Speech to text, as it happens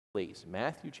Please,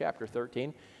 Matthew chapter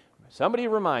 13. Somebody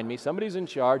remind me, somebody's in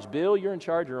charge. Bill, you're in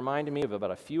charge of reminding me of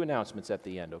about a few announcements at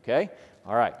the end, okay?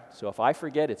 All right, so if I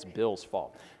forget, it's Bill's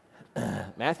fault.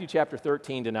 Matthew chapter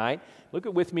 13 tonight. Look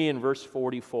at with me in verse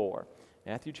 44.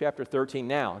 Matthew chapter 13.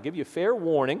 Now, I'll give you a fair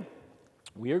warning.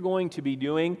 We are going to be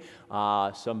doing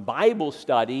some Bible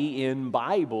study in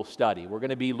Bible study. We're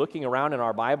going to be looking around in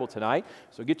our Bible tonight,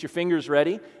 so get your fingers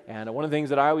ready. And one of the things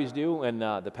that I always do when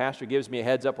the pastor gives me a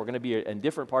heads up, we're going to be in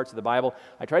different parts of the Bible,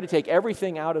 I try to take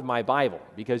everything out of my Bible,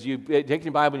 because you take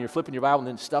your Bible and you're flipping your Bible and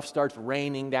then stuff starts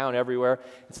raining down everywhere.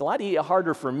 It's a lot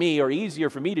harder for me, or easier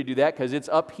for me to do that, because it's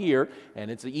up here, and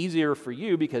it's easier for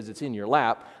you because it's in your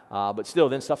lap. But still,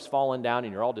 then stuff's falling down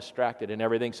and you're all distracted and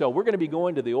everything. So we're going to be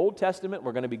going to the Old Testament.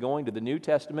 We're going to be going to the New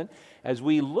Testament. As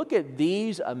we look at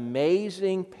these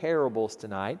amazing parables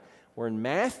tonight, we're in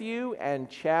Matthew and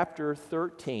chapter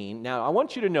 13. Now, I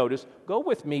want you to notice, go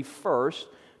with me first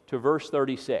to verse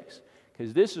 36,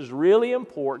 because this is really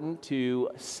important to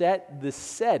set the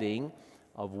setting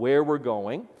of where we're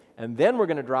going. And then we're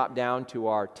going to drop down to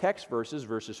our text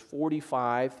verses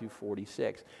 45 through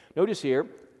 46. Notice here,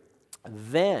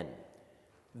 Then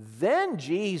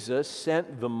Jesus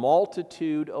sent the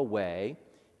multitude away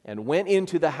and went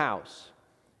into the house.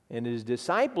 And his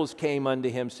disciples came unto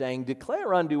him, saying,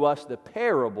 Declare unto us the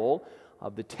parable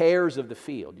of the tares of the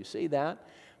field. You see that?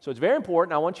 So it's very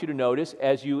important. I want you to notice,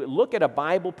 as you look at a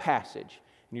Bible passage,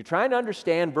 and you're trying to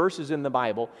understand verses in the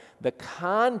Bible, the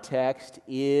context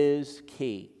is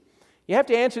key. You have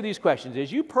to answer these questions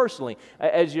as you personally,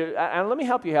 and let me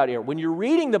help you out here. When you're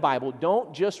reading the Bible,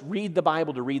 don't just read the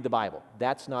Bible to read the Bible.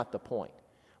 That's not the point.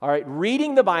 All right,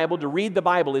 reading the Bible to read the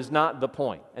Bible is not the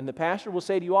point. And the pastor will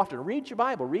say to you often, read your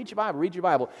Bible, read your Bible, read your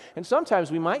Bible. And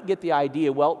sometimes we might get the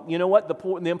idea, well, you know what,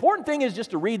 the important thing is just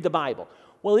to read the Bible.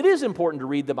 Well, it is important to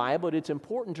read the Bible, but it's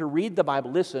important to read the Bible,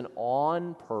 listen,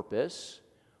 on purpose,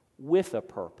 with a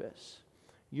purpose.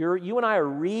 You and I are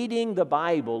reading the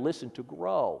Bible, listen, to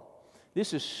grow.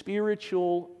 This is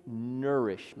spiritual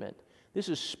nourishment. This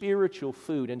is spiritual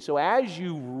food. And so as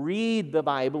you read the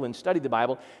Bible and study the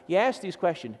Bible, you ask these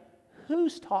questions.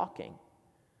 Who's talking?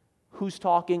 Who's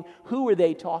talking? Who are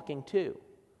they talking to?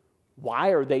 Why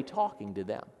are they talking to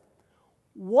them?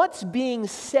 What's being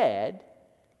said,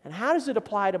 and how does it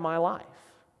apply to my life?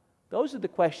 Those are the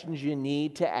questions you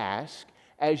need to ask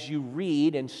as you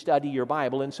read and study your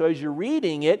Bible. And so as you're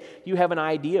reading it, you have an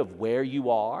idea of where you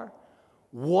are,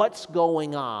 what's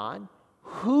going on,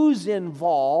 who's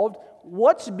involved,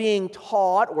 what's being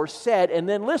taught or said, and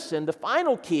then listen, the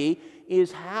final key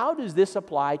is, how does this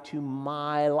apply to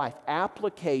my life?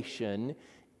 Application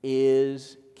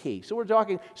is key.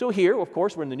 So here, of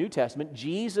course, we're in the New Testament.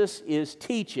 Jesus is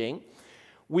teaching.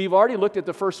 We've already looked at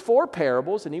the first 4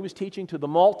 parables, and he was teaching to the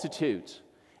multitudes.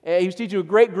 He was teaching to a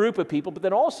great group of people, but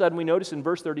then all of a sudden we notice in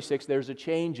verse 36 there's a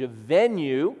change of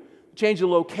venue, change of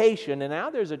location, and now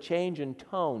there's a change in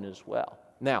tone as well.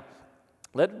 Now,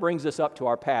 that brings us up to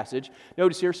our passage.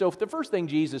 Notice here, so the first thing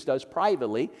Jesus does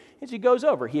privately is he goes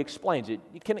over, he explains it.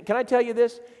 Can I tell you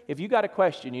this? If you got a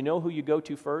question, you know who you go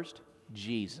to first?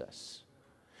 Jesus.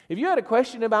 If you had a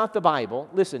question about the Bible,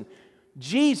 listen,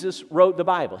 Jesus wrote the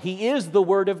Bible. He is the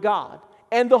Word of God.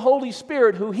 And the Holy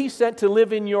Spirit, who he sent to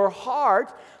live in your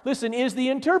heart, listen, is the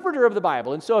interpreter of the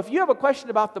Bible. And so if you have a question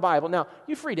about the Bible, now,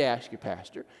 you're free to ask your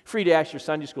pastor, free to ask your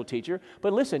Sunday school teacher,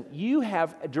 but listen, you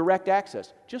have direct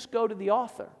access. Just go to the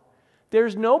author.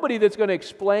 There's nobody that's going to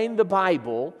explain the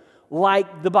Bible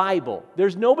like the Bible.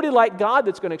 There's nobody like God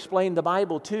that's going to explain the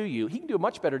Bible to you. He can do a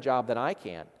much better job than I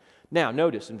can. Now,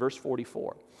 notice in verse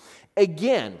 44,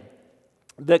 again,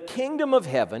 the kingdom of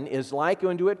heaven is like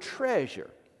unto a treasure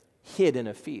hid in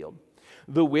a field,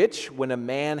 the which when a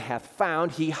man hath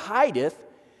found, he hideth,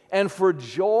 and for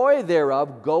joy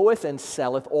thereof goeth and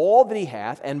selleth all that he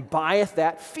hath, and buyeth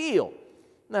that field.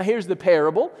 Now here's the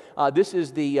parable. This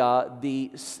is the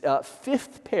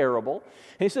 5th parable.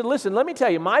 And he said, listen, let me tell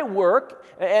you, my work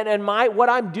and what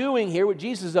I'm doing here, what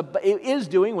Jesus is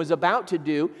doing, was about to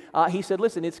do, he said,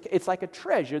 listen, it's like a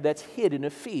treasure that's hid in a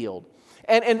field.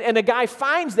 And a guy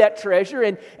finds that treasure,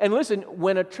 and listen,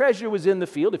 when a treasure was in the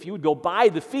field, if you would go buy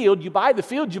the field, you buy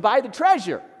the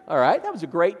treasure. All right, that was a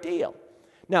great deal.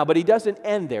 Now, but he doesn't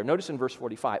end there. Notice in verse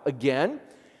 45, again,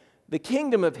 the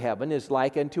kingdom of heaven is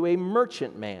like unto a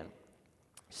merchant man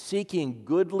seeking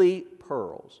goodly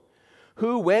pearls,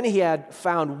 who, when he had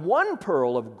found one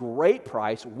pearl of great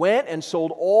price, went and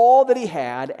sold all that he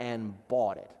had and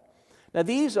bought it. Now,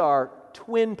 these are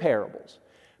twin parables.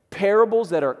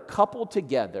 Parables that are coupled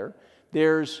together.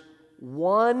 There's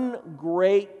one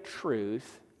great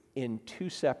truth in two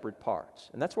separate parts.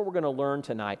 And that's what we're going to learn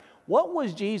tonight. What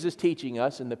was Jesus teaching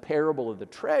us in the parable of the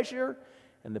treasure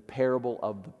and the parable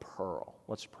of the pearl?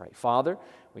 Let's pray. Father,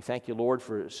 we thank you, Lord,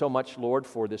 for so much, Lord,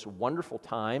 for this wonderful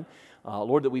time,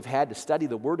 Lord, that we've had to study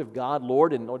the Word of God,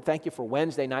 Lord, and Lord, thank you for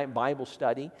Wednesday night Bible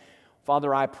study.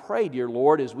 Father, I pray, dear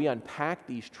Lord, as we unpack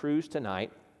these truths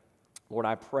tonight, Lord,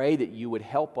 I pray that you would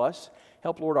help us,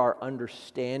 Lord, our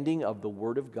understanding of the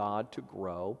Word of God to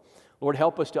grow. Lord,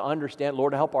 help us to understand.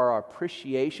 Lord, help our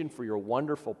appreciation for your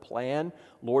wonderful plan,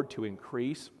 Lord, to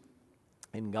increase.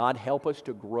 And God, help us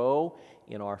to grow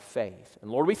in our faith. And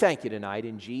Lord, we thank you tonight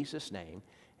in Jesus' name,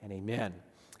 and amen.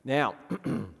 Now,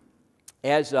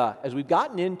 as we've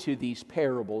gotten into these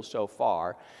parables so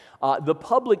far, the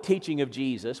public teaching of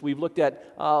Jesus, we've looked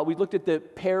at the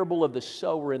parable of the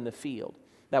sower in the field.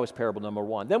 That was parable number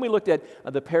 1. Then we looked at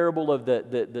the parable of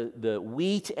the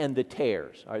wheat and the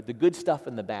tares, all right, the good stuff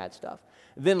and the bad stuff.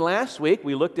 Then last week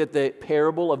we looked at the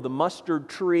parable of the mustard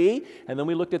tree, and then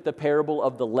we looked at the parable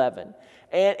of the leaven.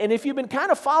 And if you've been kind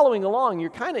of following along,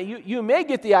 you may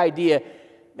get the idea,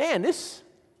 man, this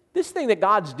thing that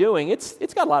God's doing,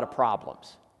 it's got a lot of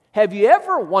problems. Have you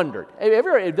ever wondered,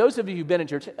 those of you who've been in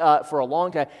church for a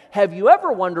long time, have you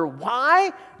ever wondered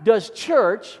why does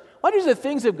the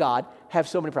things of God have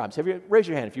so many problems? Raise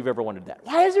your hand if you've ever wondered that.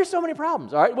 Why is there so many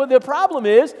problems? All right. Well, the problem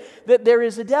is that there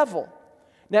is a devil.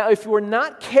 Now, if we're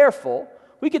not careful,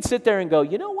 we could sit there and go,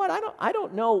 you know what? I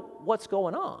don't know what's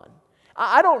going on.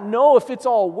 I don't know if it's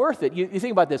all worth it. You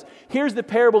think about this. Here's the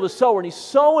parable of the sower, and he's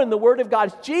sowing the word of God.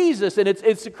 It's Jesus, and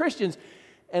it's the Christians.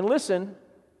 And listen,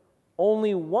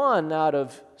 only 1 out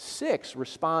of 6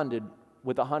 responded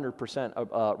with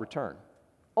 100% return.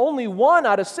 Only 1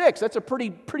 out of 6. That's a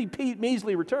pretty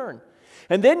measly return.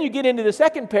 And then you get into the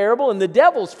second parable, and the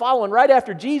devil's following right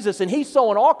after Jesus, and he's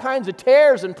sowing all kinds of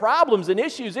tares and problems and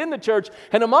issues in the church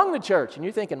and among the church. And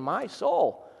you're thinking, my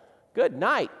soul, good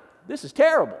night. This is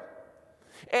terrible.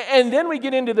 And then we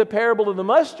get into the parable of the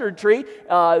mustard tree,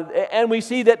 and we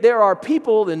see that there are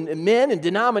people and men and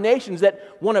denominations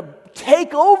that want to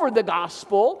take over the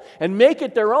gospel and make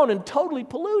it their own and totally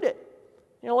pollute it.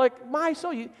 You know, like, my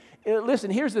soul. Listen,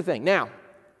 here's the thing. Now,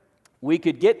 we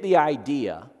could get the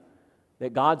idea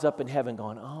that God's up in heaven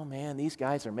going, oh man, these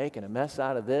guys are making a mess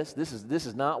out of this. This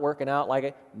is not working out like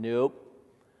it. Nope.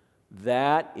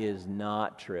 That is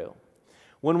not true.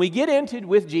 When we get into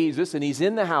with Jesus and he's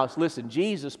in the house, listen,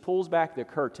 Jesus pulls back the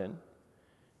curtain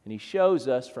and he shows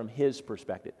us from his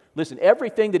perspective. Listen,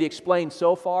 everything that he explained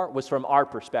so far was from our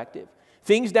perspective.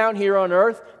 Things down here on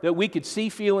earth that we could see,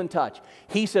 feel, and touch.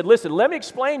 He said, listen, let me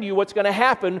explain to you what's going to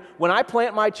happen when I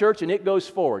plant my church and it goes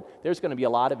forward. There's going to be a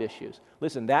lot of issues.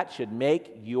 Listen, that should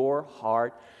make your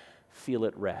heart feel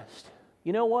at rest.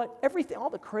 You know what? Everything, all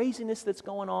the craziness that's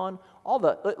going on,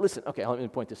 listen, okay, let me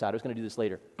point this out. I was going to do this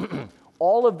later.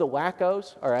 All of the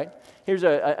wackos, all right? Here's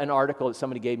an article that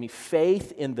somebody gave me,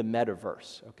 Faith in the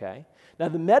Metaverse, okay? Now,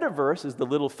 the metaverse is the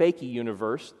little fakey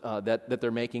universe that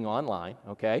they're making online,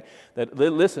 okay?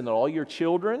 Listen, that all your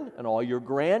children and all your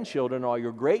grandchildren and all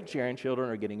your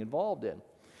great-grandchildren are getting involved in.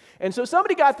 And so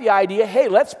somebody got the idea, hey,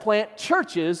 let's plant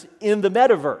churches in the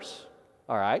metaverse,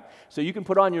 all right? So you can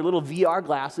put on your little VR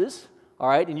glasses, all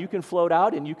right, and you can float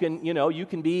out, and you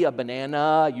can be a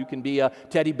banana, you can be a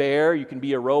teddy bear, you can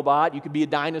be a robot, you can be a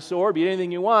dinosaur, be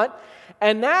anything you want.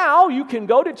 And now you can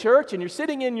go to church, and you're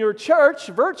sitting in your church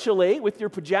virtually with your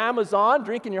pajamas on,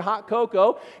 drinking your hot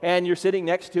cocoa, and you're sitting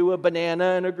next to a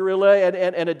banana and a gorilla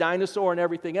and a dinosaur and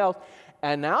everything else.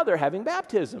 And now they're having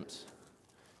baptisms.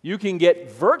 You can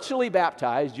get virtually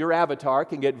baptized. Your avatar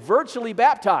can get virtually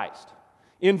baptized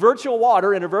in virtual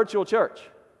water in a virtual church.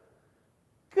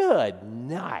 Good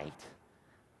night.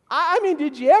 I mean,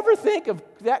 did you ever think of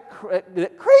that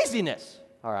craziness?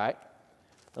 All right.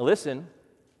 Now listen,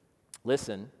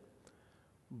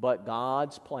 but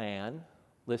God's plan,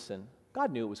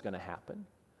 God knew it was going to happen.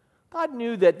 God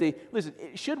knew that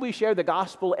should we share the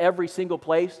gospel every single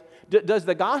place? Does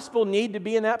the gospel need to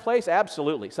be in that place?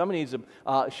 Absolutely. Somebody needs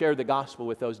to share the gospel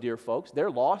with those dear folks. They're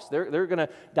lost. They're going to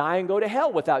die and go to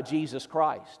hell without Jesus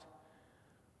Christ.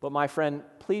 But my friend,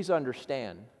 please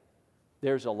understand,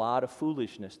 there's a lot of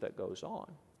foolishness that goes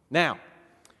on. Now,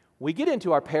 we get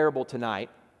into our parable tonight.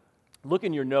 Look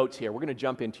in your notes here. We're going to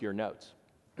jump into your notes.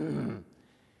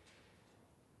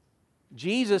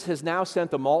 Jesus has now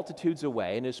sent the multitudes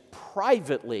away and is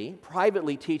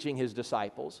privately teaching his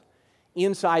disciples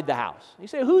inside the house. You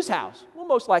say, whose house? Well,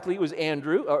 most likely it was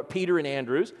Peter and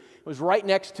Andrew's. It was right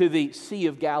next to the Sea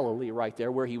of Galilee right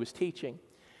there where he was teaching.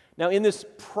 Now, in this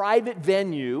private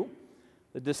venue,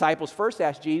 the disciples first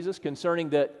asked Jesus concerning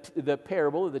the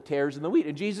parable of the tares and the wheat,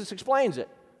 and Jesus explains it.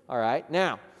 All right?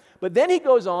 Now, But then he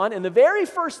goes on, and the very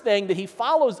first thing that he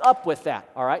follows up with that,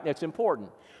 all right, that's important.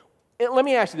 Let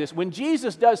me ask you this. When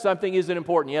Jesus does something, is it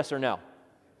important, yes or no?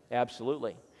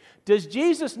 Absolutely. Does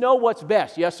Jesus know what's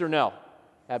best, yes or no?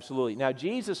 Absolutely. Now,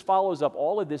 Jesus follows up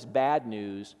all of this bad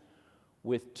news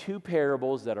with two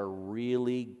parables that are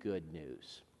really good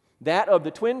news. That of the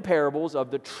twin parables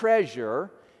of the treasure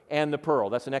and the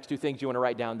pearl. That's the next two things you want to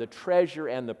write down, the treasure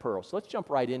and the pearl. So let's jump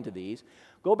right into these.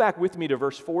 Go back with me to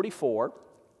verse 44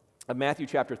 of Matthew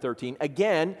chapter 13.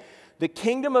 Again, the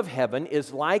kingdom of heaven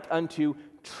is like unto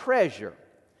treasure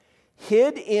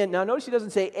hid in, now notice he doesn't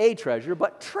say a treasure,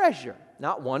 but treasure,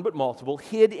 not one but multiple,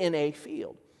 hid in a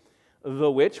field,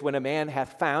 the which when a man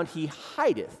hath found, he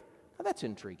hideth. Now that's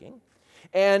intriguing.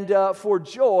 And for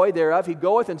joy thereof he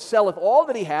goeth and selleth all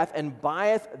that he hath and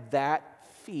buyeth that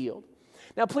field.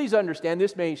 Now please understand,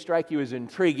 this may strike you as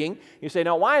intriguing. You say,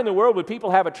 now why in the world would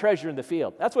people have a treasure in the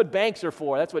field? That's what banks are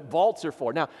for. That's what vaults are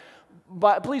for. Now,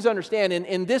 but please understand,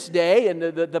 in this day, in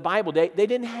the Bible day, they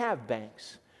didn't have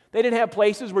banks. They didn't have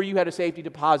places where you had a safety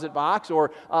deposit box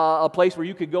or a place where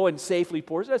you could go and safely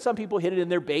pour. Some people hid it in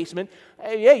their basement.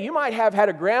 Yeah, you might have had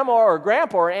a grandma or a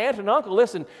grandpa or aunt and uncle.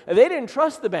 Listen, they didn't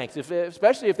trust the banks,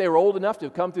 especially if they were old enough to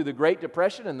have come through the Great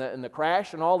Depression and the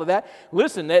crash and all of that.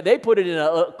 Listen, they put it in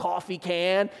a coffee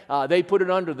can. They put it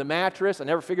under the mattress. I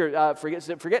never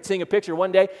forget seeing a picture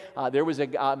one day. There was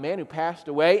a man who passed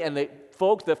away, and the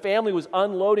family was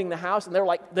unloading the house, and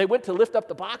they went to lift up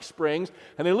the box springs,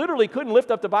 and they literally couldn't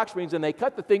lift up the box springs, and they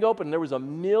cut the thing open, and there was $1.5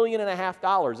 million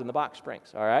in the box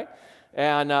springs, all right?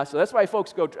 And so that's why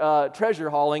folks go treasure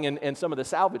hauling in some of the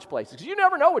salvage places, because you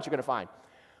never know what you're going to find.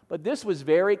 But this was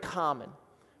very common.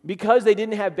 Because they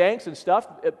didn't have banks and stuff,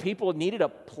 people needed a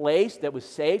place that was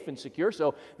safe and secure,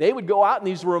 so they would go out in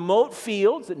these remote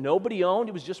fields that nobody owned.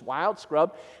 It was just wild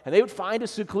scrub, and they would find a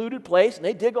secluded place, and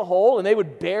they'd dig a hole, and they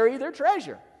would bury their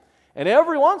treasure. And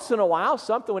every once in a while,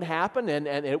 something would happen, and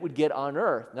it would get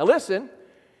unearthed. Now listen,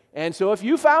 and so if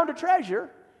you found a treasure,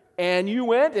 and you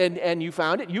went and you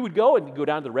found it, you would go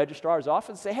down to the registrar's office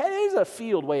and say, hey, there's a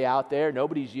field way out there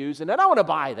nobody's using, and I want to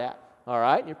buy that. All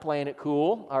right, you're playing it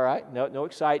cool. All right, no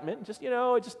excitement. Just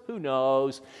who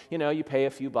knows? You pay a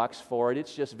few bucks for it.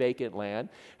 It's just vacant land,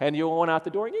 and you went out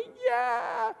the door and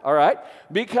yeah. All right,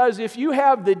 because if you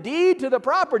have the deed to the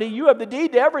property, you have the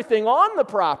deed to everything on the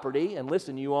property. And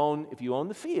listen, if you own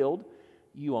the field,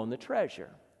 you own the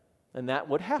treasure, and that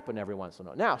would happen every once in a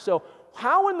while. Now, so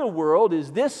how in the world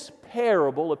is this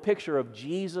parable a picture of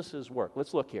Jesus' work?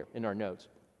 Let's look here in our notes.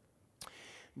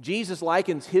 Jesus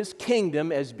likens his kingdom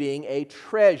as being a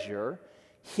treasure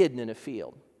hidden in a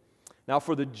field. Now,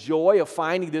 for the joy of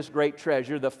finding this great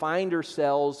treasure, the finder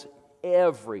sells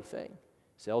everything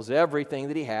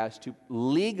that he has to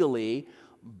legally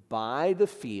buy the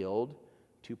field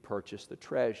to purchase the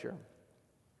treasure.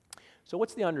 So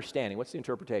what's the understanding? What's the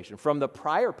interpretation? From the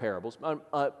prior parables,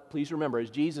 please remember, as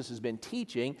Jesus has been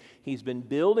teaching, he's been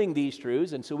building these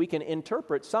truths, and so we can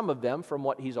interpret some of them from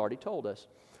what he's already told us.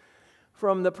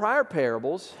 From the prior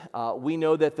parables, we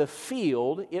know that the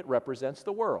field, it represents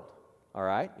the world. All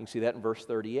right? You can see that in verse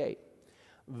 38.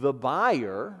 The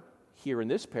buyer, here in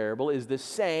this parable, is the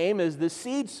same as the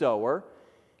seed sower,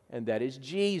 and that is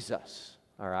Jesus.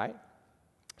 All right?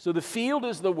 So the field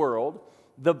is the world.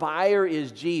 The buyer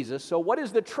is Jesus. So what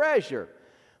is the treasure?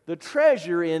 The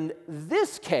treasure in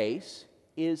this case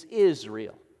is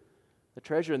Israel. The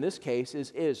treasure in this case is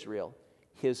Israel,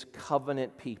 his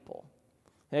covenant people.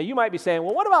 Now, you might be saying,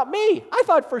 well, what about me? I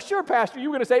thought for sure, Pastor, you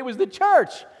were going to say it was the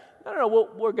church. No,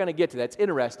 we're going to get to that. It's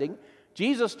interesting.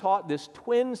 Jesus taught this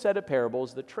twin set of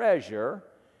parables, the treasure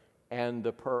and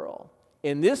the pearl.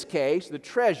 In this case, the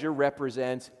treasure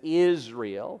represents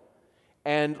Israel.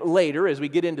 And later, as we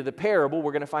get into the parable,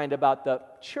 we're going to find about the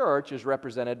church is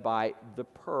represented by the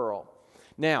pearl.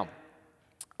 Now,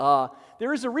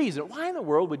 there is a reason. Why in the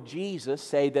world would Jesus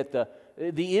say that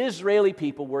the Israeli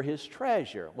people were his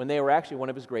treasure when they were actually one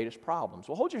of his greatest problems?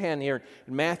 Well, hold your hand here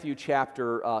in Matthew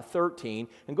chapter 13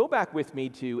 and go back with me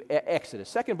to Exodus.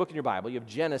 Second book in your Bible, you have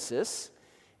Genesis,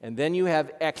 and then you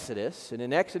have Exodus. And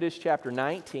in Exodus chapter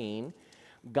 19,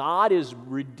 God is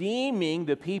redeeming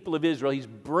the people of Israel. He's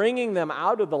bringing them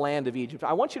out of the land of Egypt.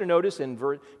 I want you to notice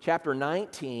in chapter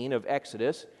 19 of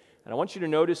Exodus, and I want you to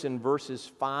notice in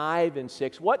verses 5 and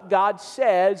 6 what God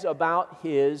says about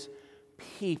his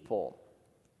people.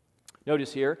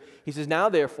 Notice here, he says, now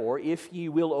therefore, if ye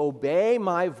will obey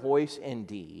my voice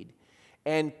indeed,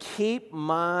 and keep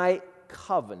my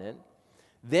covenant,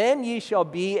 then ye shall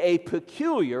be a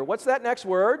peculiar, what's that next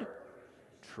word?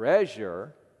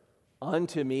 Treasure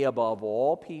unto me above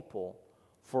all people,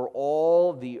 for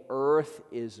all the earth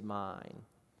is mine.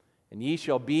 And ye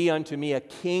shall be unto me a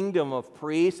kingdom of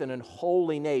priests and an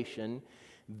holy nation.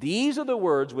 These are the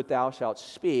words which thou shalt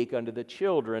speak unto the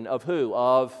children of who?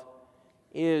 Of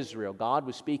Israel. God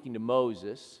was speaking to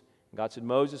Moses. God said,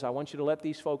 Moses, I want you to let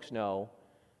these folks know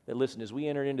that, listen, as we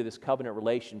enter into this covenant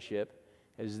relationship,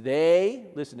 as they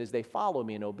follow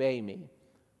me and obey me,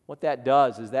 what that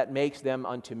does is that makes them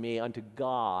unto me, unto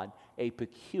God, a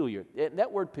peculiar.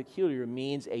 That word peculiar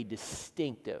means a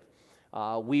distinctive.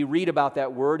 We read about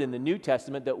that word in the New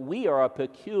Testament that we are a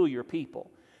peculiar people.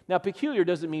 Now, peculiar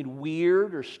doesn't mean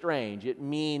weird or strange. It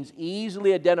means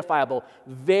easily identifiable,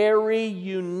 very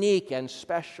unique and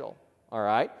special. All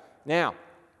right? Now,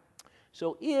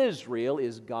 so Israel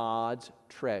is God's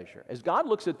treasure. As God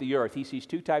looks at the earth, he sees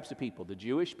two types of people, the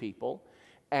Jewish people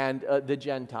and the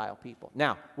Gentile people.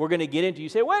 Now, we're going to get into, you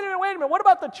say, wait a minute, what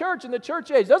about the church and the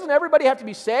church age? Doesn't everybody have to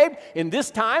be saved in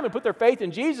this time and put their faith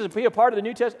in Jesus and be a part of the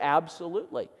New Testament?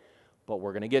 Absolutely. But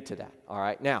we're going to get to that. All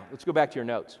right, now, let's go back to your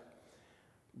notes.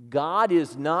 God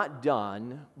is not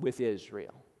done with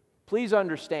Israel. Please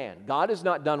understand, God is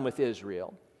not done with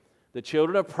Israel, the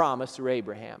children of promise through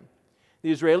Abraham.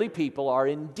 The Israeli people are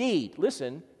indeed,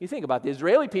 listen, you think about it, the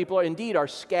Israeli people are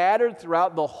scattered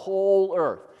throughout the whole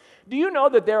earth. Do you know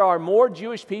that there are more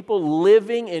Jewish people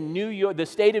living in New York, the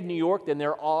state of New York, than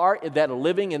there are that are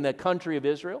living in the country of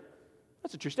Israel?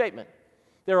 That's a true statement.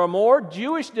 There are more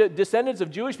Jewish descendants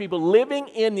of Jewish people living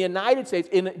in the United States,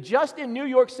 just in New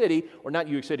York City, or not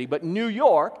New York City, but New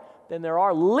York, than there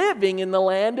are living in the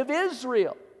land of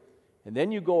Israel. And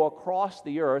then you go across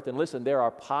the earth, and listen, there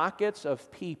are pockets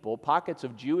of people, pockets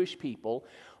of Jewish people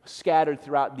scattered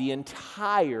throughout the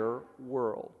entire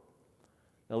world.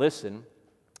 Now listen,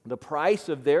 the price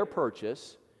of their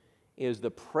purchase is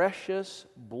the precious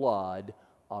blood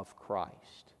of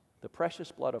Christ. The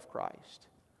precious blood of Christ.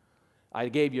 I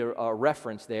gave you a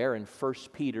reference there in 1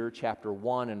 Peter chapter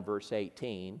 1 and verse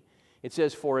 18. It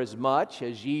says, for as much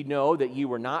as ye know that ye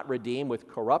were not redeemed with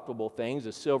corruptible things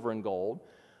as silver and gold,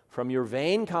 from your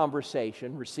vain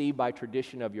conversation received by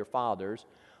tradition of your fathers,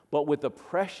 but with the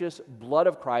precious blood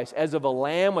of Christ, as of a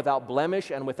lamb without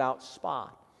blemish and without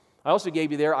spot. I also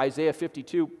gave you there Isaiah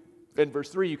 52 and verse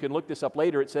 3. You can look this up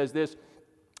later. It says this,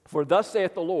 for thus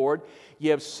saith the Lord, ye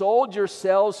have sold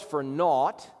yourselves for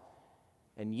naught,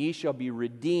 and ye shall be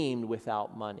redeemed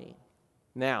without money.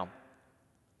 Now,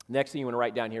 next thing you want to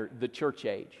write down here, the church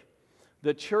age.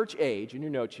 The church age, in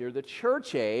your notes here, the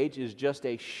church age is just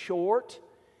a short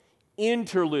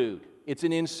interlude. It's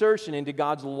an insertion into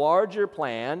God's larger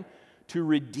plan to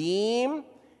redeem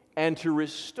and to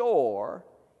restore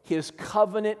His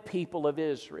covenant people of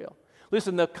Israel.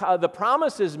 Listen, the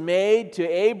promises made to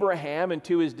Abraham and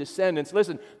to his descendants,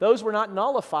 listen, those were not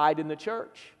nullified in the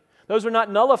church. Those were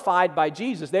not nullified by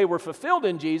Jesus. They were fulfilled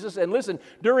in Jesus. And listen,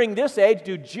 during this age,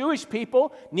 do Jewish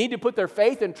people need to put their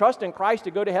faith and trust in Christ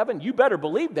to go to heaven? You better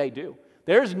believe they do.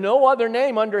 There's no other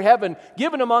name under heaven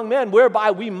given among men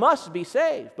whereby we must be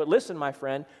saved. But listen, my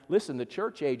friend, listen, the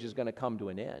church age is going to come to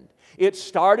an end. It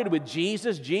started with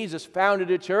Jesus. Jesus founded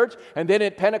a church, and then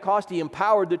at Pentecost He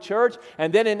empowered the church,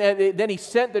 and then He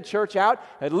sent the church out.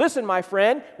 And listen, my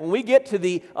friend, when we get to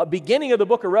the beginning of the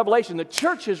book of Revelation, the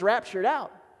church is raptured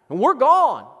out, and we're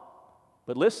gone.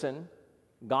 But listen,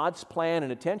 God's plan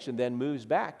and attention then moves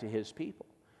back to His people.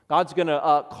 God's going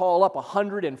to call up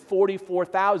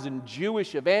 144,000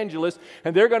 Jewish evangelists,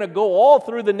 and they're going to go all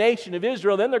through the nation of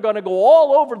Israel. Then they're going to go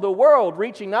all over the world,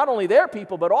 reaching not only their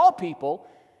people, but all people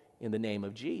in the name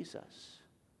of Jesus.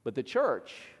 But the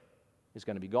church is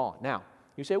going to be gone. Now,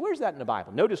 you say, where's that in the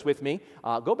Bible? Notice with me,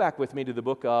 go back with me to the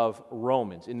book of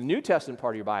Romans. In the New Testament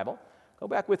part of your Bible, go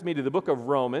back with me to the book of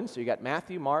Romans. So you got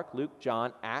Matthew, Mark, Luke,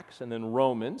 John, Acts, and then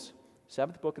Romans.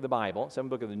 Seventh book of the Bible, seventh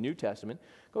book of the New Testament.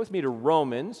 Go with me to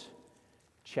Romans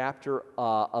chapter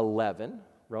 11.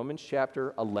 Romans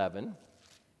chapter 11.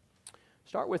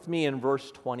 Start with me in verse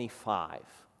 25.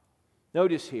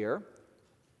 Notice here,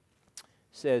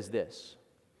 says this.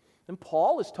 And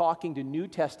Paul is talking to New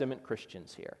Testament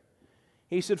Christians here.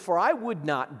 He said, for I would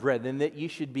not, brethren, that ye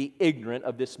should be ignorant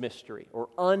of this mystery, or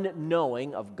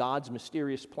unknowing of God's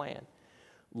mysterious plan,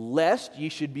 lest ye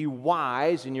should be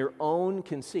wise in your own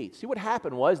conceit. See, what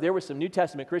happened was there were some New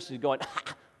Testament Christians going,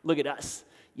 look at us.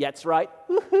 Yeah, that's right.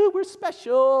 Woo-hoo, we're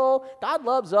special. God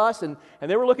loves us. And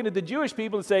they were looking at the Jewish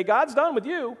people and say, God's done with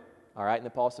you. All right, and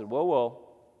then Paul said, whoa,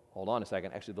 hold on a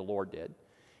second. Actually, the Lord did.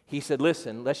 He said,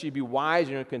 listen, lest you be wise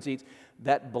in your own conceits,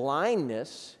 that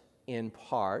blindness in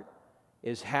part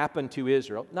is happened to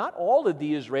Israel. Not all of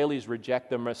the Israelis reject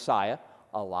the Messiah.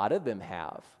 A lot of them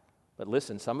have. But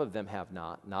listen, some of them have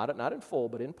not in full,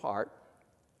 but in part.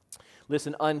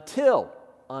 Listen, until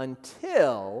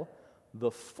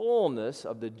the fullness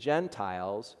of the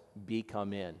Gentiles be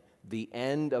come in. The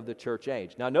end of the church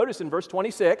age. Now notice in verse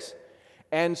 26,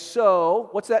 and so,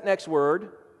 what's that next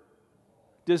word?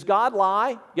 Does God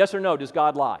lie? Yes or no? Does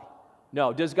God lie?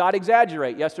 No. Does God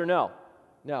exaggerate? Yes or no?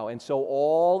 No. And so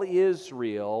all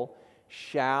Israel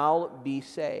shall be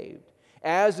saved.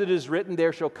 As it is written,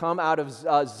 there shall come out of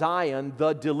Zion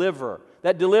the deliverer.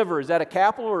 That deliverer, is that a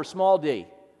capital or a small d?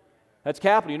 That's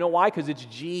capital. You know why? Because it's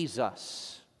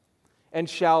Jesus. And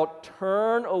shall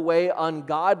turn away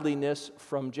ungodliness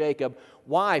from Jacob.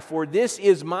 Why? For this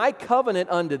is my covenant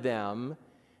unto them,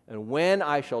 and when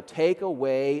I shall take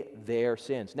away their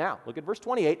sins. Now, look at verse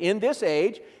 28. In this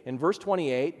age, in verse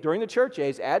 28, during the church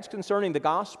age, as concerning the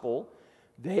gospel,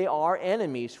 they are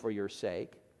enemies for your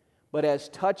sake. But as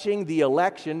touching the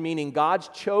election, meaning God's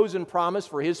chosen promise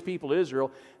for His people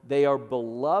Israel, they are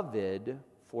beloved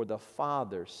for the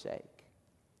Father's sake.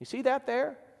 You see that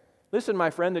there? Listen, my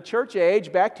friend, the church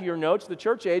age, back to your notes, the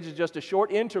church age is just a short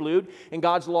interlude in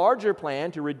God's larger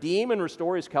plan to redeem and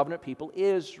restore His covenant people,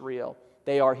 Israel.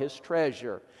 They are His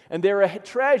treasure. And they're a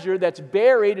treasure that's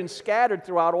buried and scattered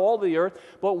throughout all the earth.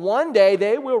 But one day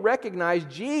they will recognize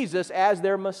Jesus as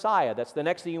their Messiah. That's the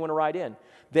next thing you want to write in.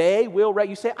 They will,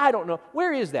 you say, I don't know.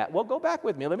 Where is that? Well, go back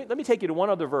with me. Let me take you to one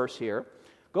other verse here.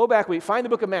 Go back, find the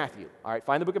book of Matthew. All right,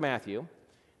 find the book of Matthew.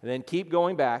 And then keep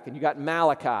going back. And you got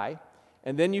Malachi.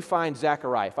 And then you find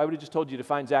Zechariah. If I would have just told you to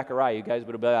find Zechariah, you guys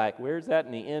would have been like, where's that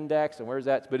in the index? And where's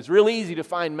that? But it's real easy to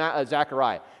find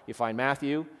Zechariah. You find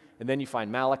Matthew, and then you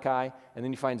find Malachi, and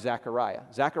then you find Zechariah.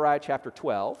 Zechariah chapter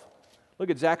 12.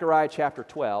 Look at Zechariah chapter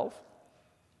 12.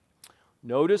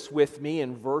 Notice with me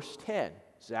in verse 10.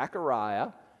 Zechariah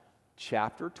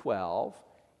chapter 12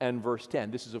 and verse 10.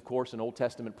 This is, of course, an Old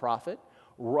Testament prophet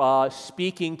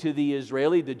speaking to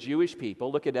the Jewish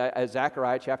people. Look at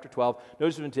Zechariah chapter 12.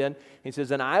 Notice verse 10. He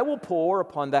says, and I will pour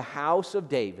upon the house of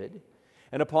David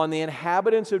and upon the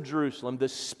inhabitants of Jerusalem the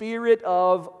spirit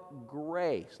of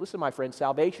grace. Listen, my friend,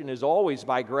 salvation is always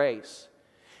by grace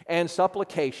and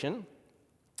supplication.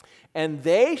 And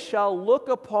they shall look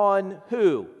upon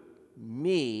who?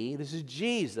 Me. This is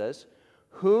Jesus,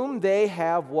 whom they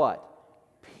have what?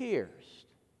 Pierced.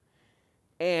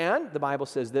 And the Bible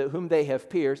says that whom they have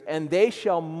pierced, and they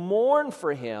shall mourn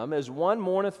for him as one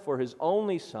mourneth for his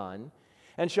only son,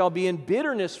 and shall be in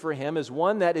bitterness for him as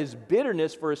one that is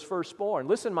bitterness for his firstborn.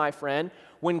 Listen, my friend,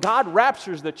 when God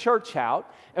raptures the church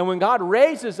out, and when God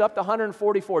raises up the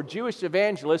 144 Jewish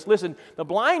evangelists, listen, the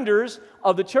blinders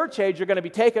of the church age are going to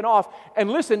be taken off, and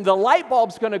listen, the light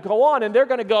bulb's going to go on, and they're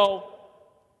going to go,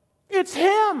 it's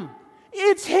him.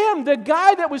 It's him, the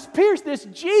guy that was pierced, this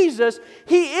Jesus,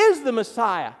 he is the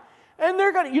Messiah. And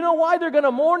they're going to, you know why they're going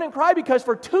to mourn and cry? Because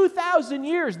for 2,000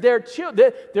 years, their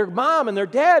mom and their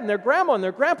dad and their grandma and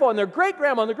their grandpa and their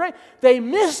great-grandma and their they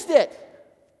missed it.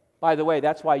 By the way,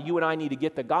 that's why you and I need to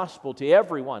get the gospel to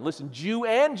everyone. Listen, Jew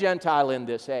and Gentile in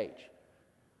this age.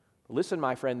 Listen,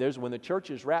 my friend, there's when the church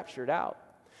is raptured out.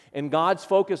 And God's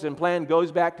focus and plan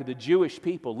goes back to the Jewish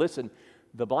people. Listen,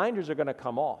 the blinders are going to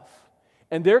come off.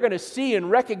 And they're going to see and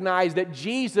recognize that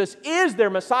Jesus is their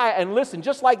Messiah. And listen,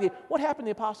 just like what happened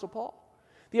to the Apostle Paul?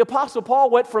 The Apostle Paul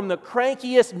went from the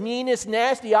crankiest, meanest,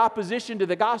 nasty opposition to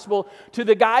the gospel to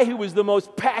the guy who was the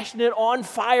most passionate, on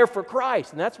fire for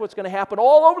Christ. And that's what's going to happen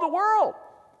all over the world.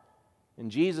 And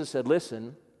Jesus said,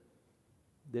 listen,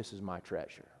 this is my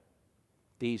treasure.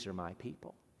 These are my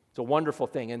people. It's a wonderful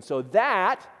thing. And so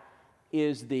that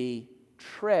is the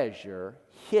treasure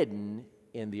hidden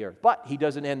in the earth. But he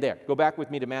doesn't end there. Go back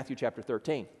with me to Matthew chapter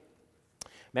 13.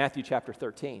 Matthew chapter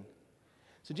 13.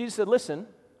 So Jesus said, listen,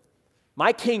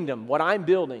 my kingdom, what I'm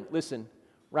building, listen,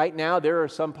 right now there are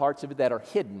some parts of it that are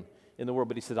hidden in the world,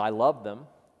 but he says, I love them,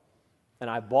 and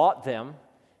I bought them,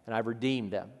 and I've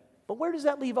redeemed them. But where does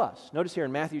that leave us? Notice here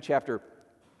in Matthew chapter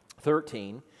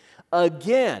 13,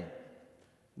 again,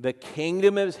 the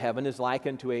kingdom of heaven is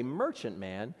likened to a merchant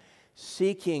man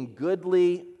seeking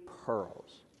goodly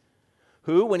pearls,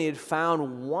 who, when he had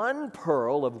found one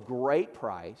pearl of great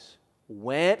price,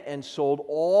 went and sold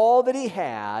all that he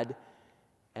had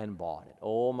and bought it.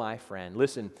 Oh, my friend,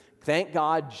 listen, thank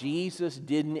God Jesus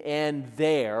didn't end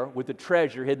there with the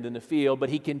treasure hidden in the field, but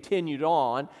he continued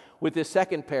on with this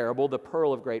second parable, the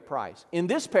pearl of great price. In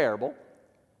this parable,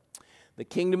 the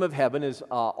kingdom of heaven is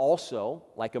also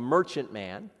like a merchant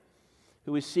man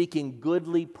who is seeking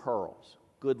goodly pearls,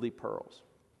 goodly pearls.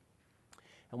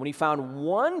 And when he found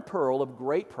one pearl of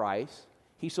great price,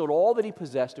 he sold all that he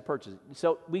possessed to purchase it.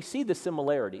 So we see the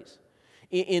similarities.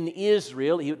 In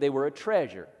Israel, they were a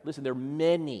treasure. Listen, there are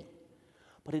many.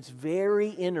 But it's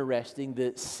very interesting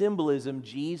the symbolism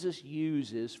Jesus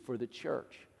uses for the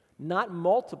church. Not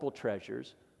multiple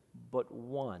treasures, but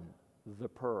one, the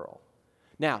pearl.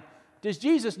 Now, does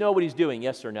Jesus know what he's doing,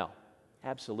 yes or no?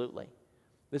 Absolutely.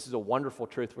 This is a wonderful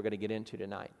truth we're going to get into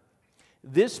tonight.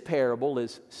 This parable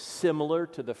is similar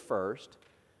to the first,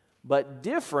 but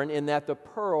different in that the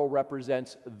pearl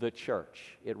represents the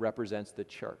church. It represents the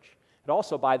church. It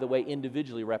also, by the way,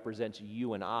 individually represents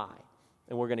you and I,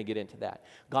 and we're going to get into that.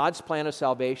 God's plan of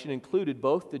salvation included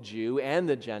both the Jew and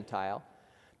the Gentile,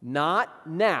 not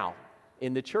now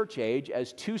in the church age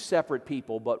as two separate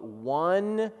people, but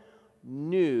one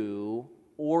new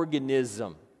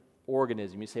organism.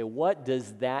 You say, what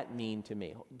does that mean to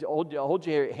me? Hold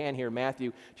your hand here,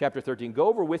 Matthew chapter 13. Go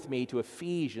over with me to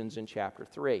Ephesians in chapter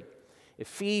 3.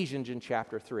 Ephesians in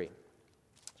chapter 3.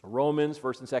 So Romans,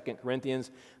 1st and 2nd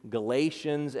Corinthians,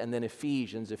 Galatians, and then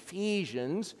Ephesians.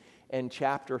 Ephesians and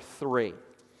chapter 3.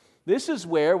 This is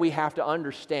where we have to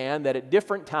understand that at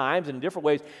different times and in different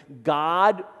ways,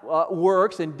 God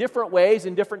works in different ways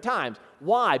in different times.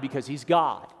 Why? Because He's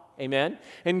God. Amen?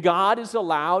 And God is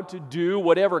allowed to do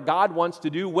whatever God wants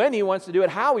to do, when He wants to do it,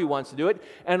 how He wants to do it.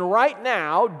 And right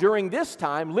now, during this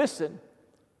time, listen,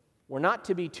 we're not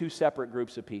to be two separate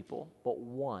groups of people, but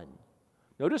one.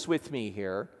 Notice with me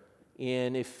here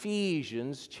in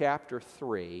Ephesians chapter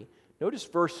 3. Notice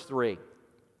verse 3.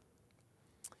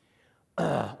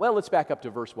 Well, let's back up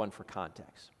to verse 1 for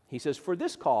context. He says, "For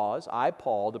this cause, I,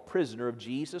 Paul, the prisoner of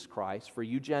Jesus Christ, for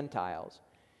you Gentiles,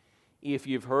 if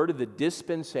you've heard of the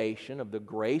dispensation of the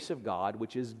grace of God,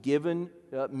 which is given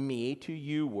me to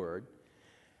you word,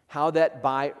 how that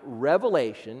by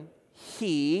revelation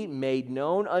He made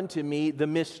known unto me the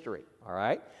mystery." All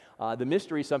right? The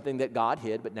mystery is something that God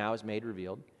hid, but now is made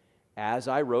revealed. As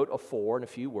I wrote afore in a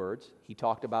few words, he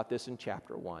talked about this in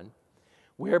chapter 1,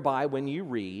 whereby when you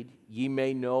read, ye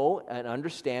may know and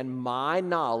understand my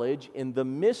knowledge in the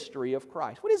mystery of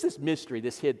Christ. What is this mystery,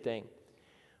 this hid thing?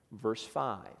 Verse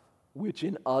 5. Which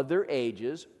in other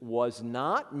ages was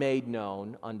not made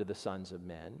known unto the sons of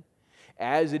men,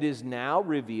 as it is now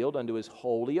revealed unto His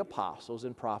holy apostles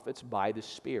and prophets by the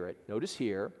Spirit. Notice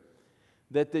here,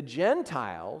 that the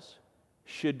Gentiles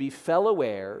should be fellow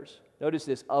heirs, notice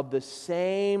this, of the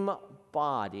same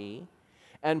body,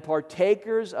 and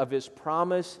partakers of His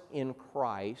promise in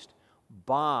Christ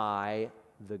by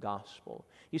the gospel.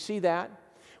 You see that?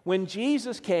 When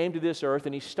Jesus came to this earth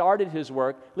and He started His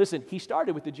work, listen, He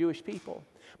started with the Jewish people.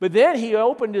 But then He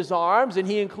opened His arms and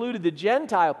He included the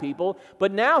Gentile people.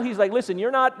 But now He's like, listen,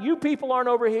 you people aren't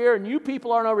over here and you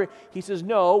people aren't over here. He says,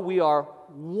 no, we are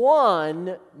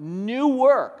one new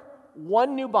work,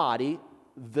 one new body,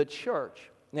 the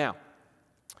church. Now,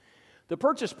 the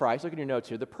purchase price, look at your notes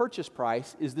here, the purchase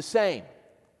price is the same.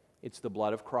 It's the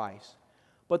blood of Christ.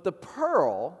 But the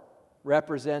pearl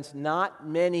represents not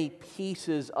many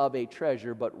pieces of a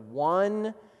treasure, but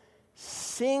one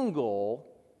single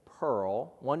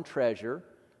pearl, one treasure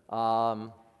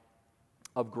of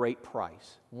great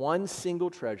price. One single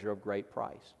treasure of great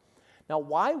price. Now,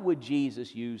 why would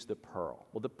Jesus use the pearl?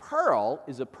 Well, the pearl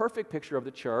is a perfect picture of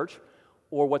the church,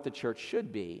 or what the church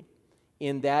should be,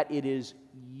 in that it is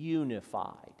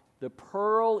unified. The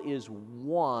pearl is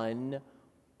one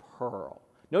pearl.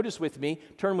 Notice with me,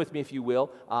 turn with me if you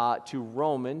will, to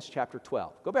Romans chapter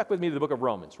 12. Go back with me to the book of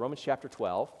Romans, Romans chapter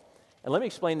 12, and let me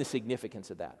explain the significance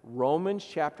of that. Romans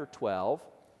chapter 12,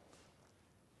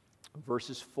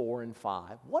 verses 4 and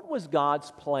 5. What was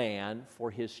God's plan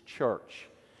for His church?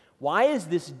 Why is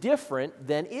this different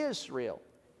than Israel?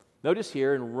 Notice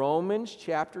here in Romans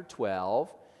chapter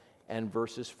 12 and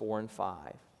verses 4 and 5.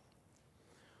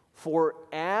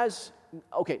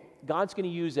 God's going to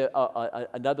use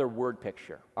another word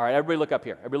picture. All right, everybody look up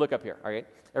here. Everybody look up here. All right,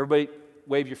 everybody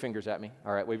wave your fingers at me.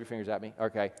 All right, wave your fingers at me.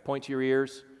 Okay, point to your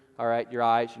ears. All right, your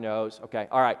eyes, your nose. Okay,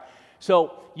 all right.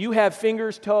 So you have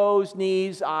fingers, toes,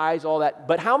 knees, eyes, all that.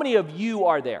 But how many of you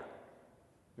are there?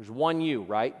 There's one you,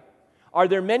 right? Are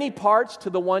there many parts to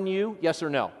the one you? Yes or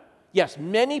no? Yes,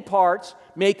 many parts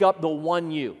make up the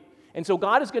one you. And so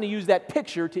God is going to use that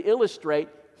picture to illustrate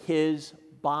His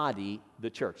body, the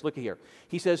church. Look at here.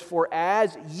 He says, "For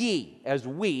as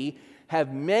we,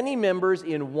 have many members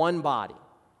in one body,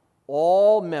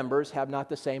 all members have not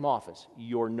the same office."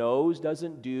 Your nose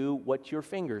doesn't do what your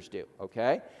fingers do,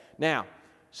 okay? Now,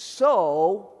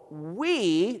 so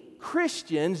we,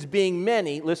 Christians, being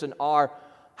many, listen, are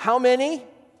how many?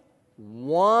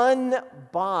 One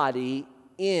body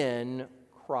in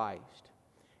Christ.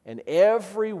 And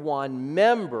everyone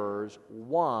members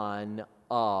one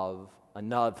of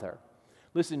another.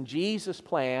 Listen, Jesus'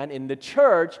 plan in the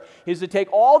church is to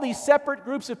take all these separate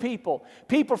groups of people,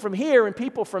 people from here and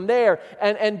people from there,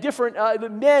 and different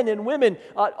men and women,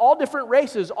 all different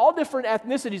races, all different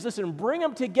ethnicities. Listen, bring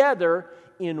them together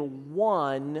in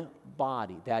one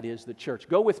body. That is the church.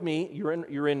 Go with me.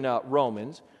 You're in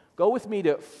Romans. Go with me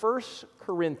to 1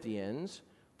 Corinthians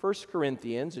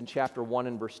in chapter 1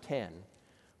 and verse 10.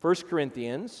 1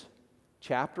 Corinthians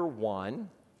chapter 1.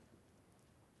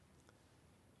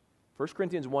 1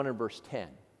 Corinthians 1 and verse 10.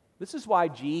 This is why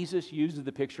Jesus uses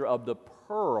the picture of the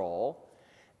pearl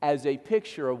as a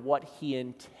picture of what he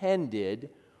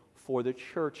intended for the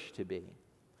church to be.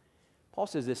 Paul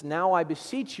says this, "Now I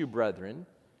beseech you, brethren,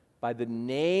 by the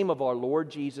name of our Lord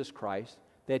Jesus Christ,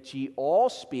 that ye all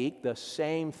speak the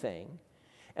same thing,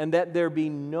 and that there be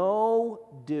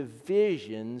no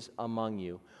divisions among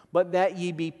you, but that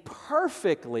ye be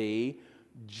perfectly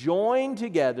joined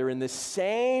together in the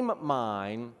same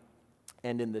mind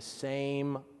and in the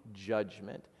same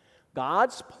judgment."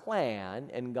 God's plan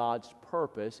and God's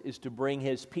purpose is to bring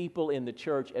his people in the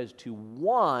church as to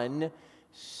one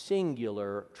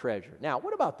singular treasure. Now,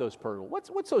 what about those pearls?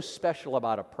 What's so special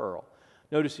about a pearl?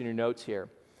 Notice in your notes here,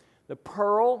 the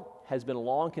pearl has been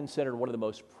long considered one of the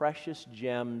most precious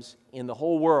gems in the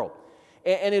whole world.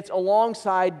 And it's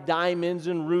alongside diamonds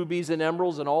and rubies and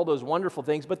emeralds and all those wonderful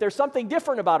things, but there's something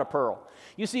different about a pearl.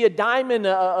 You see, a diamond,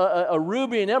 a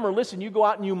ruby, and emerald, listen, you go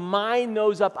out and you mine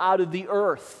those up out of the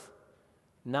earth.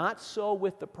 Not so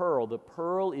with the pearl. The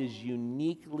pearl is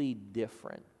uniquely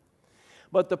different.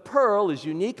 But the pearl is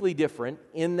uniquely different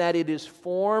in that it is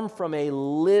formed from a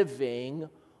living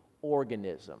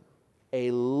organism. A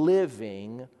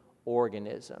living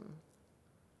organism.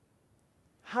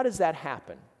 How does that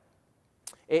happen?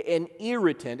 An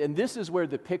irritant, and this is where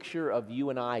the picture of you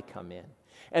and I come in,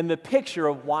 and the picture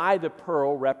of why the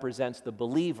pearl represents the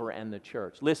believer and the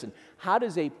church. Listen, how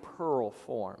does a pearl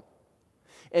form?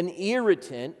 An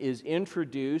irritant is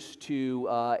introduced to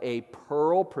a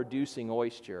pearl-producing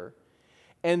oyster,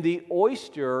 and the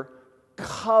oyster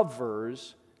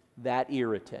covers that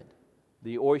irritant.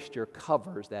 The oyster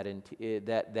covers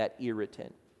that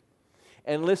irritant.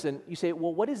 And listen, you say,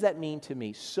 well, what does that mean to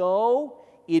me? So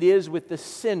it is with the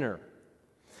sinner.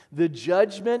 The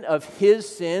judgment of his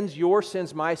sins, your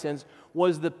sins, my sins,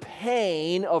 was the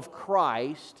pain of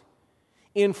Christ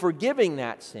in forgiving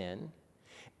that sin.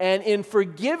 And in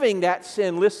forgiving that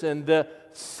sin, listen, the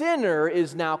sinner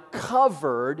is now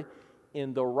covered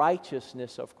in the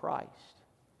righteousness of Christ.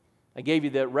 I gave you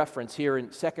the reference here in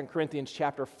 2 Corinthians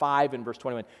chapter 5 and verse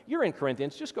 21. You're in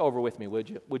Corinthians. Just go over with me, would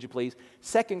you please?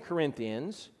 2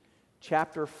 Corinthians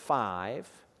chapter 5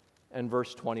 and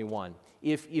verse 21.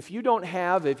 If you don't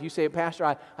have, if you say,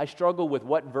 Pastor, I struggle with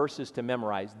what verses to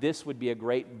memorize, this would be a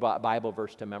great Bible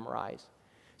verse to memorize.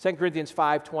 2 Corinthians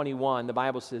 5:21, the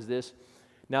Bible says this,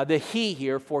 "Now the he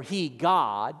here, for he,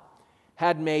 God,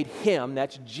 had made him,"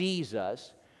 that's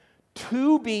Jesus,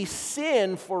 "to be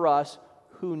sin for us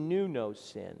who knew no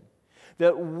sin,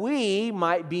 that we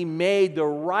might be made the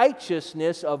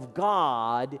righteousness of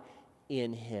God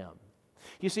in him."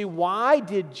 You see, why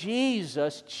did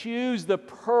Jesus choose the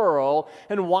pearl,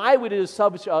 and why would it have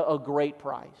such a great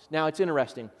price? Now, it's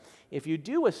interesting. If you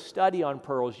do a study on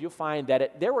pearls, you'll find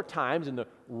that there were times in the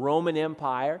Roman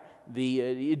Empire, the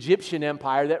Egyptian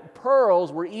Empire, that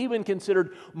pearls were even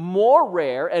considered more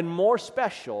rare and more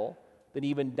special than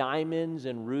even diamonds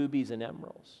and rubies and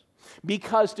emeralds.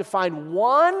 Because to find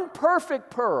one perfect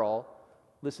pearl,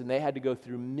 listen, they had to go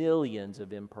through millions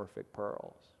of imperfect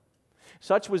pearls.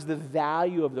 Such was the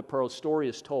value of the pearl. Story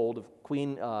is told of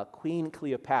Queen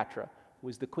Cleopatra, who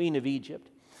was the queen of Egypt.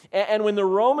 And when the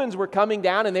Romans were coming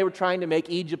down and they were trying to make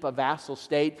Egypt a vassal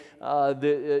state,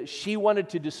 she wanted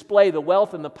to display the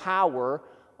wealth and the power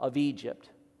of Egypt.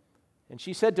 And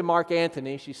she said to Mark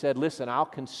Antony, she said, "Listen, I'll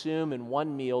consume in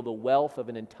one meal the wealth of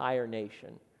an entire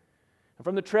nation." And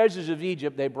from the treasures of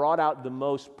Egypt, they brought out the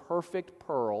most perfect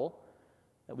pearl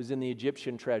that was in the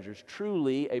Egyptian treasures.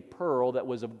 Truly a pearl that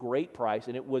was of great price,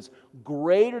 and it was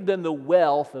greater than the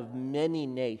wealth of many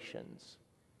nations.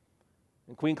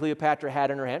 And Queen Cleopatra had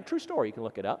in her hand, true story, you can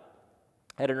look it up,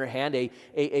 had in her hand a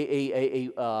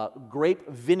grape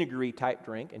vinegary type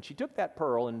drink, and she took that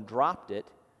pearl and dropped it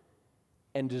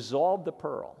and dissolved the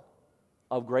pearl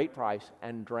of great price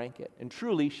and drank it. And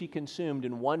truly she consumed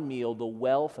in one meal the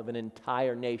wealth of an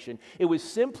entire nation. It was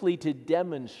simply to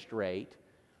demonstrate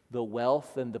the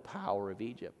wealth and the power of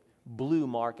Egypt. Blew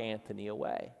Mark Antony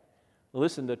away.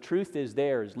 Listen, the truth is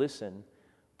listen,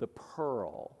 the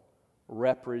pearl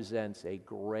represents a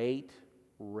great,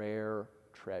 rare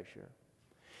treasure.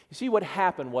 You see, what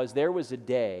happened was there was a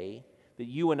day that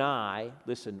you and I,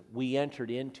 listen, we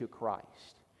entered into Christ.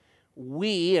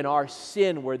 We and our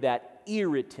sin were that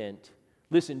irritant.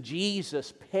 Listen,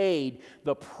 Jesus paid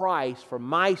the price for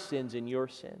my sins and your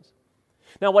sins.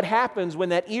 Now, what happens when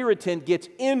that irritant gets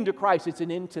into Christ? It's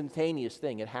an instantaneous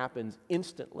thing. It happens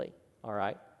instantly, all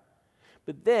right?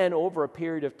 But then, over a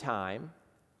period of time,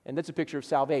 and that's a picture of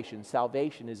salvation.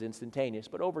 Salvation is instantaneous.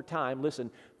 But over time, listen,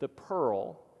 the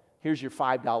pearl, here's your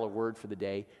 $5 word for the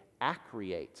day,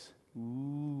 accreates.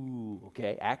 Ooh,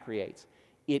 okay, accreates.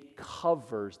 It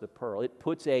covers the pearl. It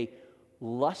puts a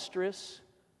lustrous,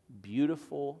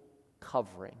 beautiful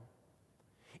covering.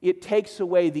 It takes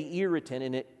away the irritant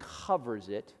and it covers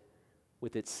it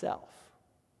with itself.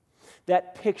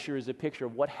 That picture is a picture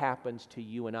of what happens to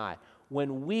you and I.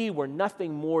 When we were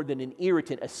nothing more than an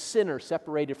irritant, a sinner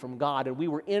separated from God, and we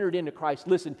were entered into Christ,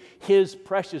 listen, His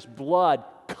precious blood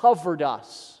covered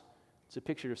us. It's a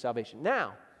picture of salvation.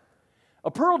 Now,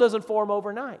 a pearl doesn't form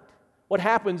overnight. What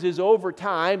happens is over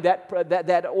time,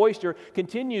 that oyster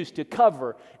continues to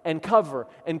cover and cover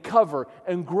and cover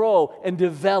and grow and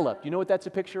develop. You know what that's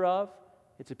a picture of?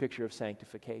 It's a picture of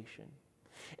sanctification.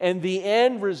 And the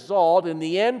end result and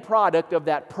the end product of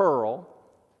that pearl,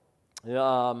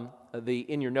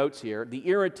 in your notes here, the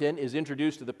irritant is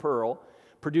introduced to the pearl,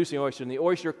 producing oyster, and the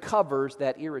oyster covers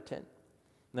that irritant.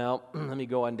 Now, let me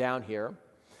go on down here.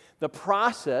 The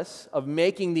process of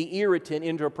making the irritant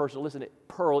into a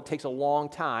pearl, it takes a long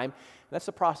time. That's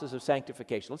the process of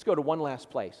sanctification. Let's go to one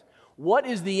last place. What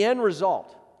is the end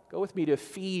result? Go with me to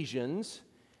Ephesians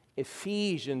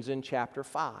in chapter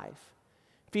 5.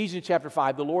 Ephesians chapter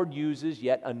 5, the Lord uses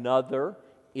yet another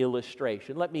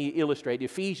illustration. Let me illustrate.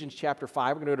 Ephesians chapter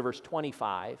 5, we're going to go to verse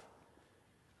 25.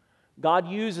 God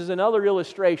uses another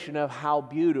illustration of how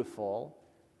beautiful,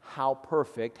 how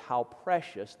perfect, how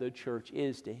precious the church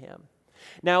is to Him.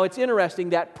 Now, it's interesting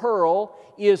that pearl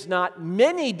is not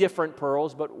many different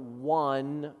pearls, but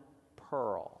one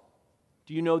pearl.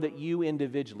 Do you know that you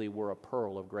individually were a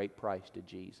pearl of great price to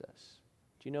Jesus?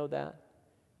 Do you know that?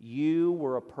 You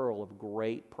were a pearl of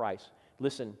great price.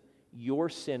 Listen, your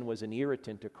sin was an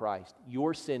irritant to Christ.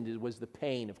 Your sin was the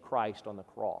pain of Christ on the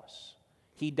cross.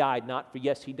 He died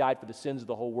He died for the sins of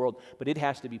the whole world, but it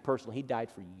has to be personal. He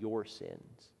died for your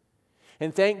sins.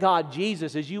 And thank God,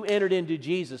 Jesus, as you entered into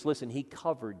Jesus, listen, He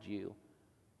covered you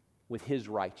with His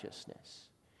righteousness.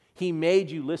 He made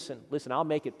you, listen, I'll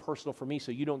make it personal for me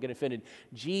so you don't get offended.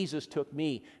 Jesus took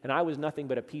me, and I was nothing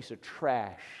but a piece of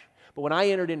trash. But when I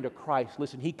entered into Christ,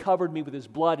 listen, He covered me with His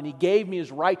blood, and He gave me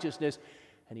His righteousness,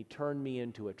 and He turned me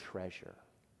into a treasure.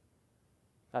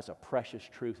 That's a precious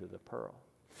truth of the pearl.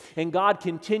 And God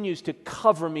continues to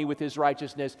cover me with His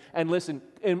righteousness. And listen,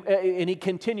 and He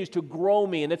continues to grow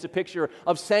me. And it's a picture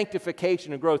of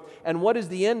sanctification and growth. And what is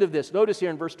the end of this? Notice here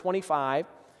in verse 25,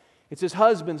 it says,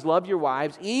 "Husbands, love your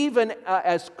wives, even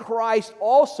as Christ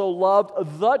also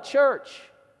loved the church."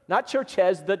 Not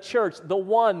churches, the church, the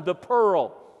one, the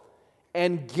pearl.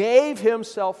 "And gave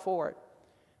Himself for it."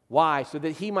 Why? So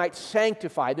that He might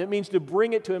sanctify. That means to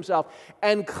bring it to Himself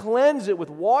and cleanse it with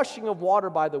washing of water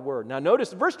by the Word. Now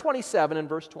notice verse 27 and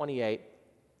verse 28.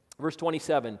 Verse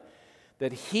 27,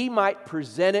 that He might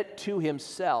present it to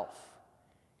Himself,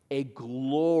 a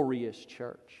glorious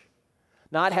church,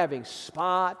 not having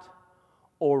spot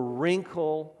or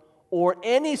wrinkle or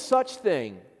any such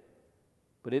thing,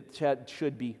 but it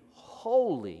should be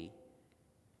holy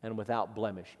and without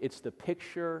blemish. It's the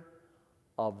picture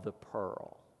of the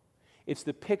pearl. It's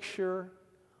the picture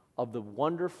of the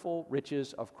wonderful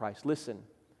riches of Christ. Listen,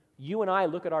 you and I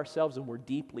look at ourselves and we're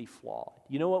deeply flawed.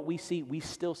 You know what we see? We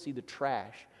still see the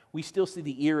trash. We still see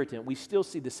the irritant. We still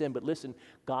see the sin. But listen,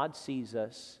 God sees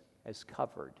us as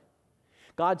covered.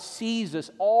 God sees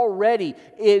us already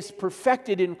is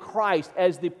perfected in Christ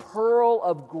as the pearl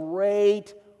of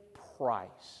great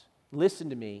price. Listen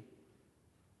to me.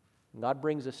 God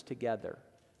brings us together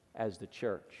as the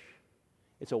church.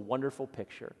 It's a wonderful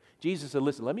picture. Jesus said,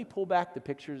 listen, let me pull back the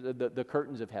pictures, the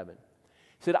curtains of heaven.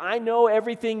 He said, I know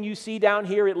everything you see down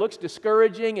here, it looks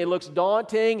discouraging, it looks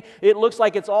daunting, it looks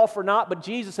like it's all for naught, but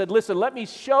Jesus said, listen, let me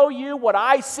show you what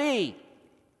I see.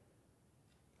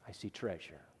 I see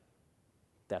treasure.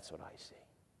 That's what I see.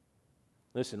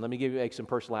 Listen, let me make some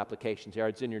personal applications here.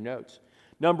 It's in your notes.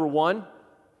 Number one,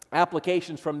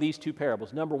 applications from these two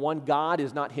parables. Number one, God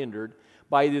is not hindered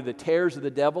by either the tares of the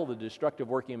devil, the destructive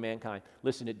working of mankind.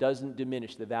 Listen, it doesn't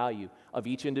diminish the value of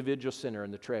each individual sinner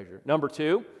and the treasure. Number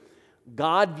two,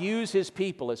 God views His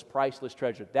people as priceless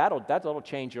treasure. That'll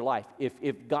change your life.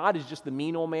 If God is just the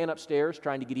mean old man upstairs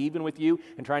trying to get even with you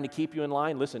and trying to keep you in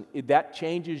line, listen, that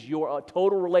changes your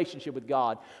total relationship with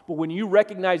God. But when you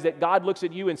recognize that God looks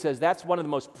at you and says, that's one of the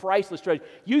most priceless treasures,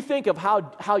 you think of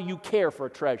how you care for a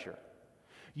treasure.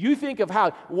 You think of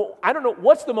how, well, I don't know,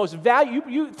 what's the most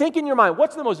you think in your mind,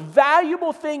 what's the most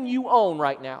valuable thing you own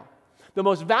right now? The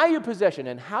most valuable possession,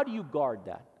 and how do you guard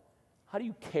that? How do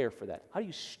you care for that? How do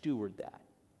you steward that?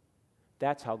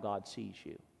 That's how God sees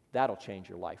you. That'll change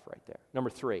your life right there. Number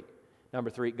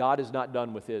three, God is not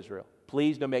done with Israel.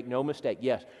 Please don't make no mistake.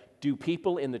 Yes, do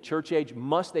people in the church age,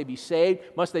 must they be saved?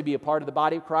 Must they be a part of the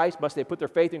body of Christ? Must they put their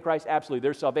faith in Christ? Absolutely.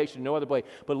 There's salvation no other way.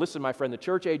 But listen, my friend, the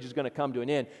church age is going to come to an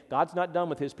end. God's not done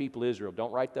with His people Israel.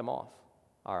 Don't write them off.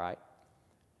 All right?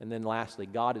 And then lastly,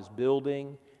 God is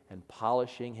building and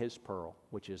polishing His pearl,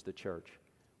 which is the church,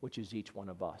 which is each one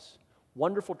of us.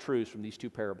 Wonderful truths from these two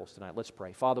parables tonight. Let's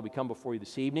pray. Father, we come before you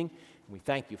this evening, and we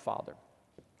thank you, Father.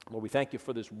 Lord, we thank you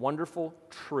for this wonderful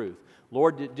truth.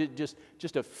 Lord,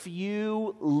 just a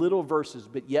few little verses,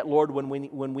 but yet, Lord, when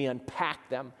we unpack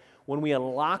them, when we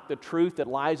unlock the truth that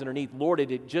lies underneath, Lord,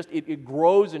 it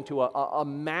grows into a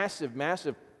massive,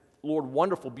 massive, Lord,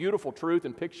 wonderful, beautiful truth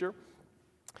and picture.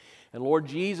 And Lord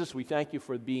Jesus, we thank you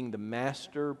for being the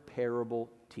master parable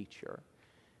teacher.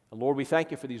 And Lord, we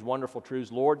thank you for these wonderful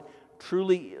truths. Lord,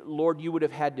 truly, Lord, you would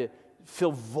have had to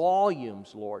fill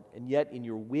volumes, Lord, and yet in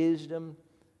your wisdom,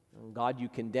 God, you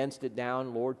condensed it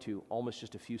down, Lord, to almost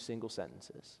just a few single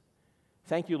sentences.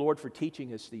 Thank you, Lord, for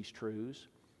teaching us these truths.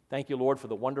 Thank you, Lord, for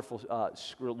the wonderful,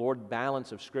 Lord,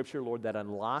 balance of Scripture, Lord, that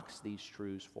unlocks these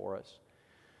truths for us.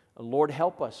 Lord,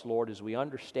 help us, Lord, as we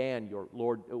understand your,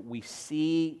 Lord, we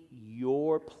see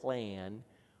your plan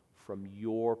from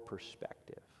your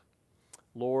perspective.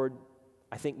 Lord,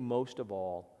 I think most of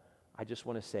all, I just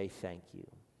want to say thank you.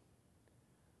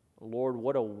 Lord,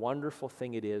 what a wonderful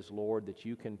thing it is, Lord, that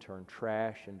you can turn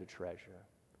trash into treasure.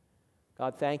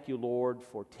 God, thank you, Lord,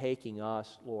 for taking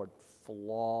us, Lord,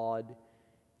 flawed,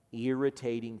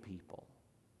 irritating people,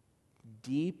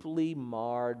 deeply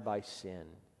marred by sin.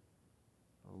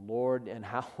 Lord, and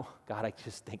how, God, I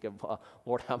just think of,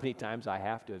 Lord, how many times I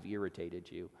have to have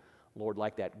irritated you. Lord,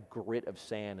 like that grit of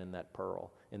sand in that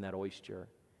pearl, in that oyster.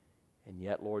 And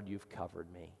yet, Lord, you've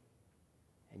covered me.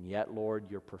 And yet, Lord,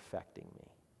 you're perfecting me.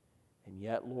 And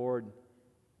yet, Lord,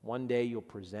 one day you'll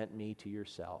present me to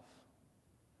yourself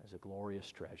as a glorious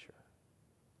treasure.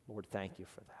 Lord, thank you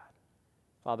for that.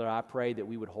 Father, I pray that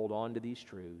we would hold on to these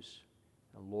truths,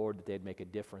 and Lord, that they'd make a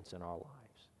difference in our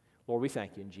lives. Lord, we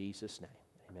thank you in Jesus' name.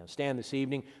 Amen. Stand this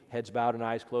evening, heads bowed and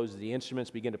eyes closed as the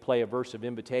instruments begin to play a verse of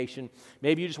invitation.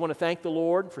 Maybe you just want to thank the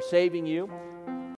Lord for saving you.